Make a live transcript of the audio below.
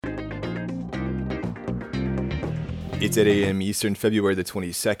It's 8 a.m. Eastern, February the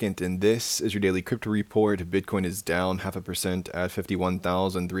 22nd, and this is your daily crypto report. Bitcoin is down 0.5% at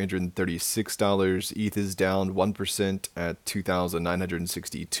 $51,336. ETH is down 1% at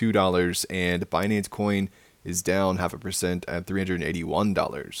 $2,962, and Binance Coin is down 0.5% at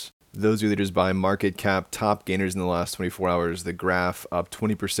 $381. Those are leaders by market cap. Top gainers in the last 24 hours. The graph up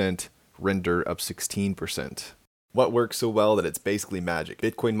 20%, Render up 16%. What works so well that it's basically magic?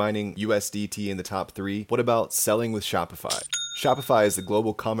 Bitcoin mining, USDT in the top 3. What about selling with Shopify? Shopify is the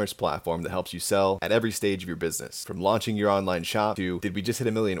global commerce platform that helps you sell at every stage of your business. From launching your online shop to, did we just hit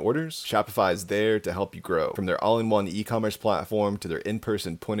 1 million orders? Shopify is there to help you grow. From their all-in-one e-commerce platform to their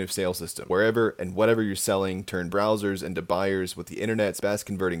in-person point-of-sale system. Wherever and whatever you're selling, turn browsers into buyers with the internet's best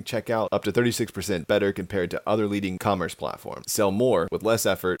converting checkout, up to 36% better compared to other leading commerce platforms. Sell more with less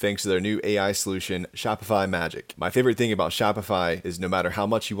effort thanks to their new AI solution, Shopify Magic. My favorite thing about Shopify is no matter how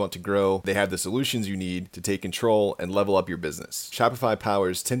much you want to grow, they have the solutions you need to take control and level up your business. Shopify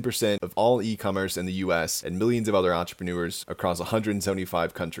powers 10% of all e-commerce in the US and millions of other entrepreneurs across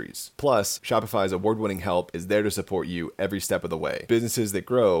 175 countries. Plus, Shopify's award-winning help is there to support you every step of the way. Businesses that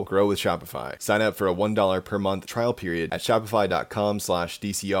grow with Shopify. Sign up for a $1 per month trial period at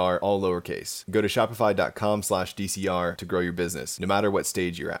shopify.com/DCR, all lowercase. Go to shopify.com/DCR to grow your business, no matter what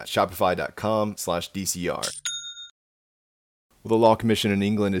stage you're at. Shopify.com/DCR. Well, the Law Commission in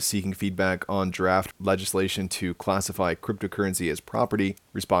England is seeking feedback on draft legislation to classify cryptocurrency as property.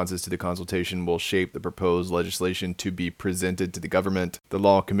 Responses to the consultation will shape the proposed legislation to be presented to the government. The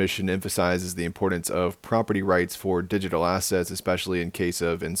Law Commission emphasizes the importance of property rights for digital assets, especially in case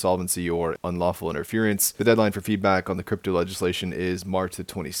of insolvency or unlawful interference. The deadline for feedback on the crypto legislation is March the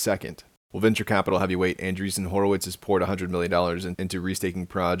 22nd. Well, venture capital heavyweight Andreessen Horowitz has poured $100 million into restaking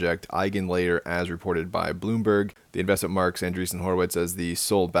project Eigenlayer, as reported by Bloomberg. The investment marks Andreessen Horowitz as the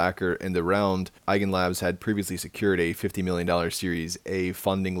sole backer in the round. Eigenlabs had previously secured a $50 million Series A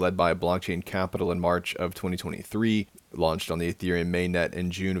funding led by Blockchain Capital in March of 2023. Launched on the Ethereum mainnet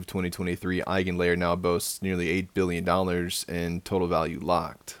in June of 2023, Eigenlayer now boasts nearly $8 billion in total value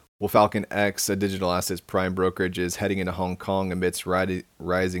locked. Well, Falcon X, a digital assets prime brokerage, is heading into Hong Kong amidst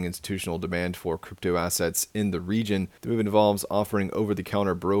rising institutional demand for crypto assets in the region. The move involves offering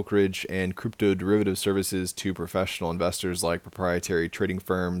over-the-counter brokerage and crypto derivative services to professional investors like proprietary trading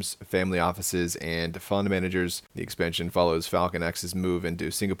firms, family offices, and fund managers. The expansion follows Falcon X's move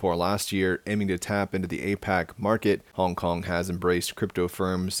into Singapore last year, aiming to tap into the APAC market. Hong Kong has embraced crypto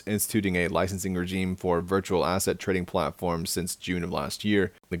firms, instituting a licensing regime for virtual asset trading platforms since June of last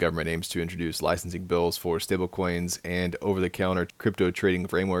year. The government aims to introduce licensing bills for stablecoins and over-the-counter crypto trading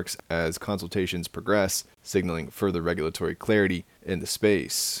frameworks as consultations progress, signaling further regulatory clarity in the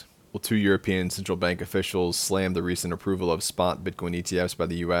space. Well, 2 European central bank officials slammed the recent approval of spot Bitcoin ETFs by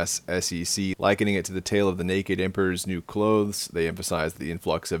the US SEC, likening it to the tale of the naked emperor's new clothes. They emphasized that the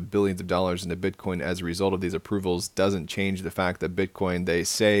influx of billions of dollars into Bitcoin as a result of these approvals doesn't change the fact that Bitcoin, they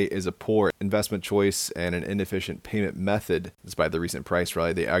say, is a poor investment choice and an inefficient payment method. Despite the recent price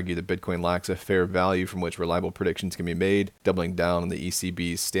rally, they argue that Bitcoin lacks a fair value from which reliable predictions can be made, doubling down on the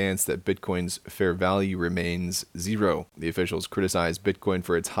ECB's stance that Bitcoin's fair value remains zero. The officials criticized Bitcoin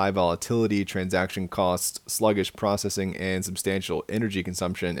for its high volatility, transaction costs, sluggish processing, and substantial energy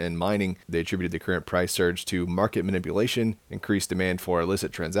consumption in mining. They attributed the current price surge to market manipulation, increased demand for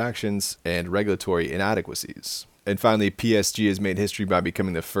illicit transactions, and regulatory inadequacies. And finally, PSG has made history by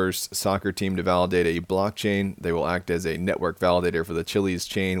becoming the first soccer team to validate a blockchain. They will act as a network validator for the Chiliz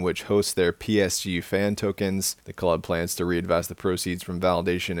chain, which hosts their PSG fan tokens. The club plans to reinvest the proceeds from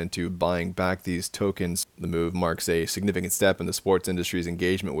validation into buying back these tokens. The move marks a significant step in the sports industry's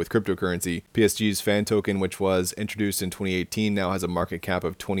engagement with cryptocurrency. PSG's fan token, which was introduced in 2018, now has a market cap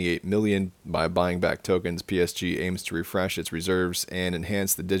of 28 million. By buying back tokens, PSG aims to refresh its reserves and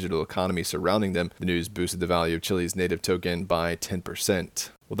enhance the digital economy surrounding them. The news boosted the value of Chili's native token by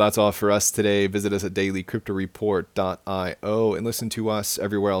 10%. Well, that's all for us today. Visit us at dailycryptoreport.io and listen to us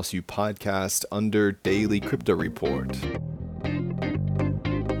everywhere else you podcast under Daily Crypto Report.